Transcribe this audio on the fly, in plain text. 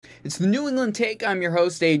It's the New England Take. I'm your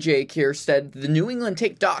host, AJ Kierstead. The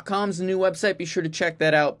NewEnglandTake.com is the new website. Be sure to check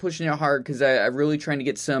that out. Pushing it hard because I'm really trying to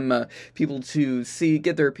get some people to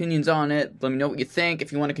get their opinions on it. Let me know what you think.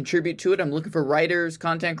 If you want to contribute to it, I'm looking for writers,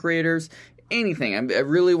 content creators, anything. I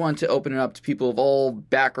really want to open it up to people of all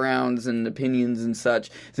backgrounds and opinions and such.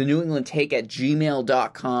 The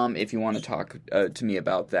NewEnglandTake@gmail.com if you want to talk to me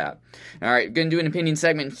about that. All right, we're going to do an opinion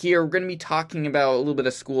segment here. We're going to be talking about a little bit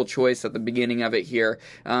of school choice at the beginning of it here.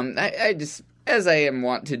 I just... As I am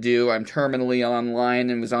wont to do, I'm terminally online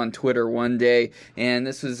and was on Twitter one day, and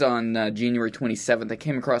this was on January 27th. I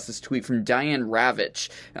came across this tweet from Diane Ravitch.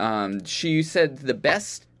 She said, "The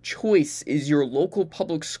best choice is your local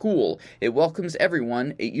public school. It welcomes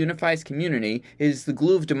everyone. It unifies community. It is the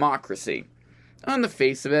glue of democracy." On the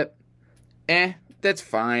face of it, that's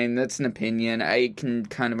fine. That's an opinion. I can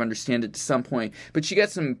kind of understand it to some point. But she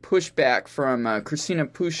got some pushback from Christina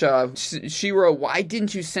Pusha. She wrote, "Why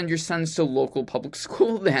didn't you send your sons to local public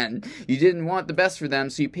school then? You didn't want the best for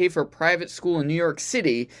them, so you pay for a private school in New York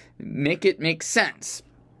City. Make it make sense."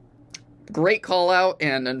 Great call out,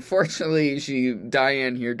 and unfortunately,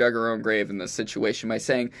 Diane here dug her own grave in this situation by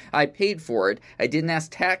saying, "I paid for it. I didn't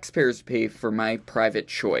ask taxpayers to pay for my private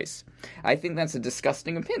choice." I think that's a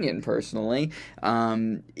disgusting opinion, personally.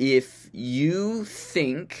 If you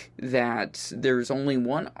think that there's only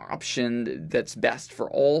one option that's best for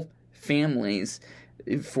all families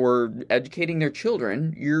for educating their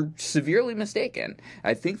children, you're severely mistaken.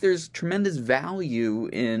 I think there's tremendous value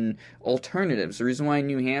in alternatives. The reason why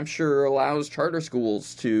New Hampshire allows charter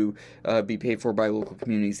schools to be paid for by local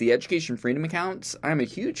communities. The education freedom accounts, I'm a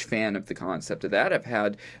huge fan of the concept of that. I've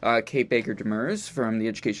had Kate Baker Demers from the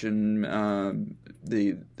education,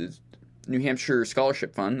 the New Hampshire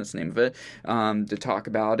Scholarship Fund, that's the name of it, to talk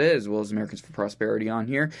about it, as well as Americans for Prosperity on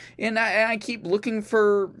here. And I keep looking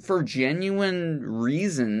for genuine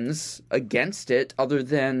reasons against it, other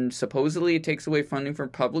than supposedly it takes away funding from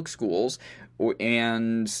public schools,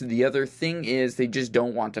 and the other thing is they just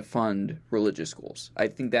don't want to fund religious schools. I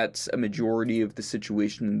think that's a majority of the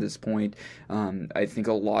situation at this point. I think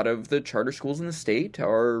a lot of the charter schools in the state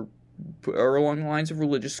are along the lines of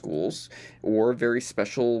religious schools, or there's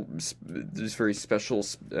very special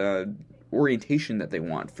orientation that they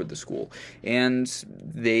want for the school. And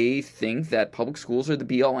they think that public schools are the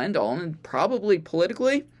be-all, end-all, and probably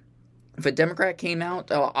politically, if a Democrat came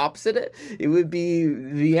out opposite it, it would be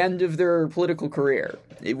the end of their political career,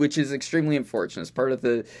 which is extremely unfortunate. It's part of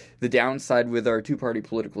the downside with our two-party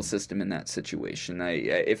political system in that situation.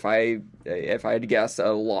 If I had to guess, a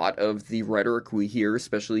lot of the rhetoric we hear,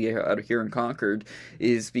 especially out of here in Concord,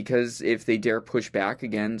 is because if they dare push back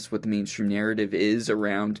against what the mainstream narrative is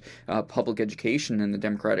around public education in the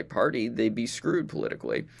Democratic Party, they'd be screwed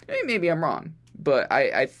politically. Maybe I'm wrong, but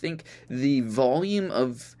I think the volume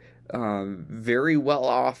of very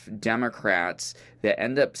well-off Democrats that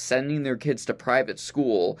end up sending their kids to private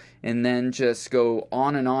school and then just go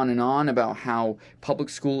on and on and on about how public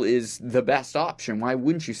school is the best option, why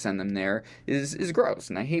wouldn't you send them there, is gross.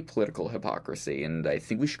 And I hate political hypocrisy, and I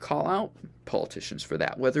think we should call out politicians for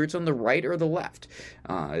that, whether it's on the right or the left.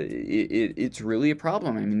 It's really a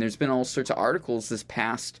problem. I mean, there's been all sorts of articles this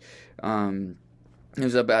past it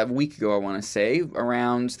was about a week ago, I want to say,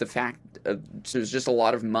 around the fact there's just a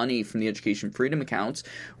lot of money from the education freedom accounts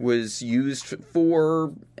was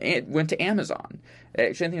went to Amazon.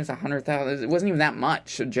 Actually, I think it was $100,000. It wasn't even that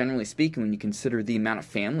much, generally speaking, when you consider the amount of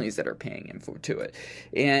families that are paying to it.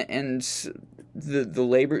 And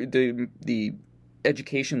the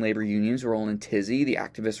education labor unions were all in a tizzy. The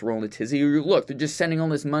activists were all in a tizzy. Look, they're just sending all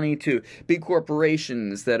this money to big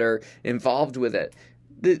corporations that are involved with it.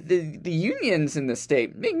 The unions in the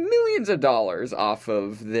state make millions of dollars off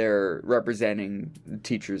of their representing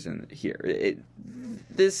teachers in here.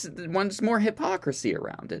 This one's more hypocrisy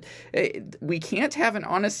around it. We can't have an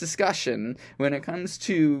honest discussion when it comes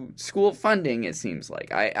to school funding, it seems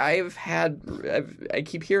like. I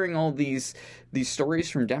keep hearing all these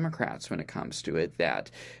stories from Democrats when it comes to it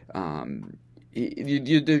that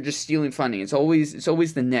they're just stealing funding. It's always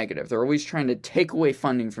the negative. They're always trying to take away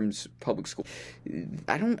funding from public school.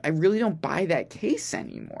 I really don't buy that case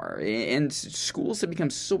anymore. And schools have become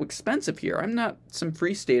so expensive here. I'm not some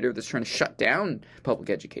free stater that's trying to shut down public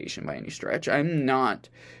education by any stretch. I'm not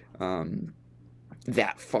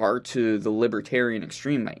that far to the libertarian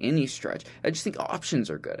extreme by any stretch. I just think options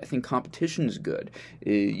are good. I think competition is good.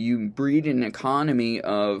 You breed an economy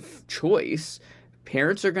of choice.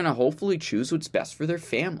 parents are going to hopefully choose what's best for their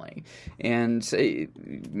family. And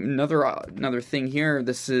another thing here,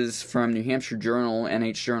 this is from New Hampshire Journal,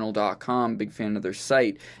 nhjournal.com, big fan of their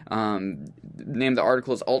site. The name of the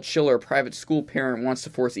article is Alt Schiller, private school parent wants to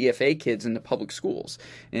force EFA kids into public schools.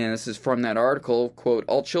 And this is from that article, quote,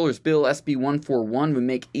 Alt Schiller's bill, SB 141, would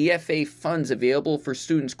make EFA funds available for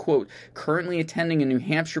students, quote, currently attending a New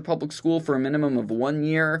Hampshire public school for a minimum of 1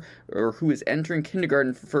 year or who is entering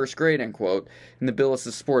kindergarten for first grade, end quote. And the bill is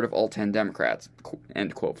the support of all 10 Democrats,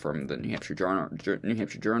 end quote, from the New Hampshire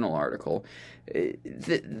Journal article.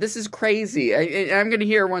 This is crazy. I'm going to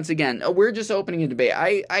hear once again, we're just opening a debate.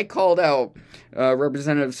 I called out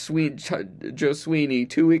Representative Joe Sweeney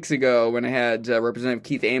 2 weeks ago when I had Representative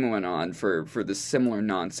Keith Amowin on for this similar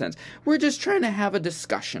nonsense. We're just trying to have a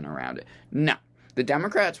discussion around it. No, the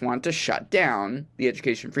Democrats want to shut down the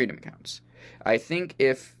education freedom accounts. I think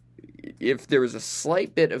if there was a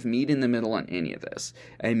slight bit of meat in the middle on any of this,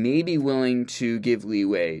 I may be willing to give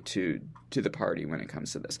leeway to the party when it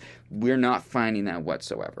comes to this. We're not finding that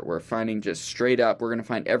whatsoever. We're finding just straight up, we're going to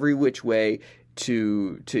find every which way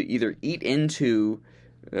to either eat into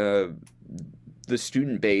the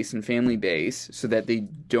student base and family base so that they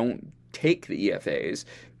don't take the EFAs,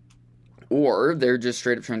 or they're just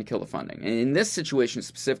straight up trying to kill the funding. And in this situation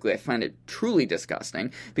specifically, I find it truly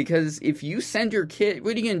disgusting, because if you send your kid,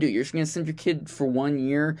 what are you going to do? You're just going to send your kid for 1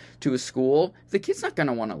 year to a school? The kid's not going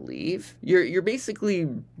to want to leave. You're basically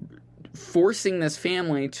forcing this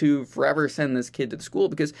family to forever send this kid to the school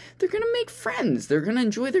because they're going to make friends. They're going to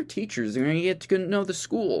enjoy their teachers. They're going to get to know the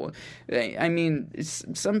school. I mean,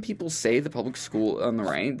 some people say the public school on the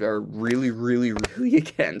right are really, really, really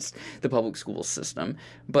against the public school system.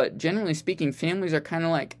 But generally speaking, families are kind of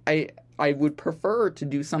like, I would prefer to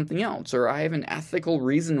do something else, or I have an ethical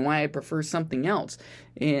reason why I prefer something else.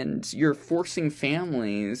 And you're forcing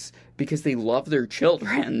families, because they love their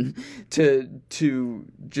children, to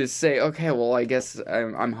just say, okay, well, I guess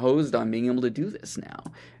I'm hosed on being able to do this now.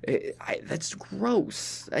 That's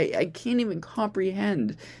gross. I can't even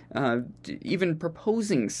comprehend even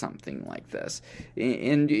proposing something like this.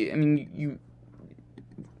 And I mean,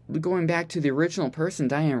 going back to the original person,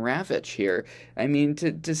 Diane Ravitch here, I mean,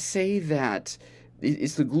 to say that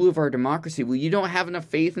it's the glue of our democracy, well, you don't have enough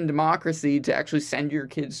faith in democracy to actually send your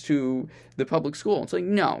kids to the public school. It's like,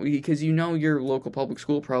 no, because you know your local public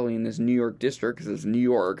school, probably in this New York district, because it's New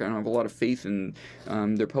York, I don't have a lot of faith in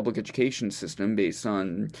their public education system based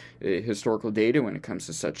on historical data when it comes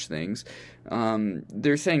to such things.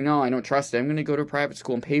 They're saying, no, I don't trust it, I'm going to go to a private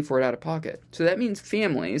school and pay for it out of pocket. So that means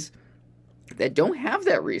families that don't have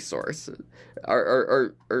that resource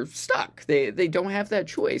are stuck. They don't have that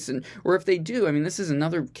choice. Or if they do, I mean, this is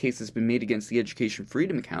another case that's been made against the education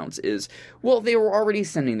freedom accounts is, well, they were already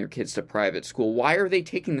sending their kids to private school. Why are they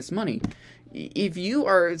taking this money? If you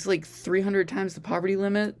are, it's like 300 times the poverty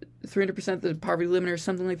limit, 300% the poverty limit or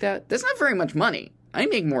something like that, that's not very much money. I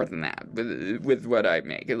make more than that with what I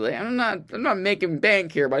make. I'm not making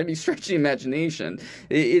bank here by any stretch of the imagination.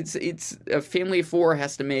 It's a family of four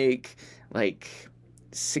has to make like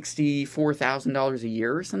 $64,000 a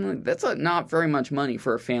year or something. That's not very much money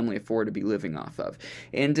for a family of four to be living off of.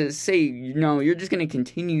 And to say, you're just going to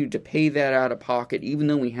continue to pay that out of pocket, even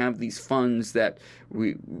though we have these funds that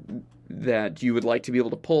you would like to be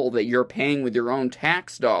able to pull, that you're paying with your own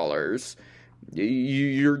tax dollars,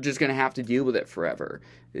 you're just going to have to deal with it forever.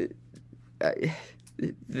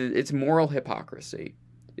 It's moral hypocrisy.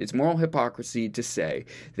 It's moral hypocrisy to say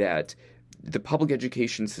that the public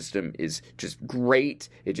education system is just great.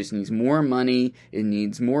 It just needs more money. It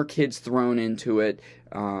needs more kids thrown into it.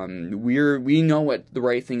 We know what the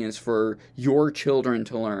right thing is for your children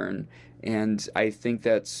to learn. And I think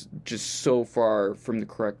that's just so far from the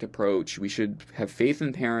correct approach. We should have faith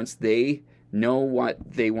in parents. They know what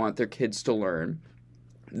they want their kids to learn.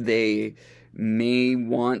 They may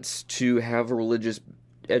want to have a religious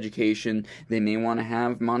education. They may want to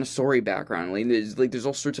have Montessori background. There's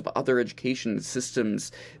all sorts of other education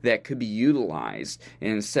systems that could be utilized.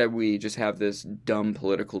 And instead we just have this dumb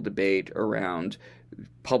political debate around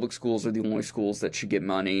public schools are the only schools that should get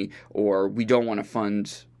money, or we don't want to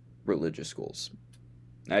fund religious schools.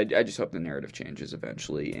 I just hope the narrative changes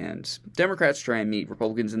eventually, and Democrats try and meet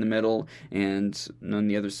Republicans in the middle, and on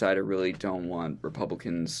the other side, I really don't want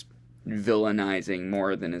Republicans villainizing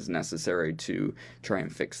more than is necessary to try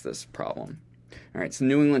and fix this problem. All right, it's the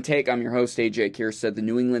New England Take. I'm your host, AJ Kierstead,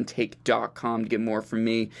 thenewenglandtake.com to get more from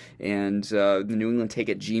me, and the New England Take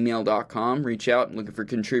at gmail.com. Reach out. I'm looking for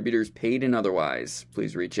contributors, paid and otherwise.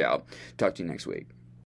 Please reach out. Talk to you next week.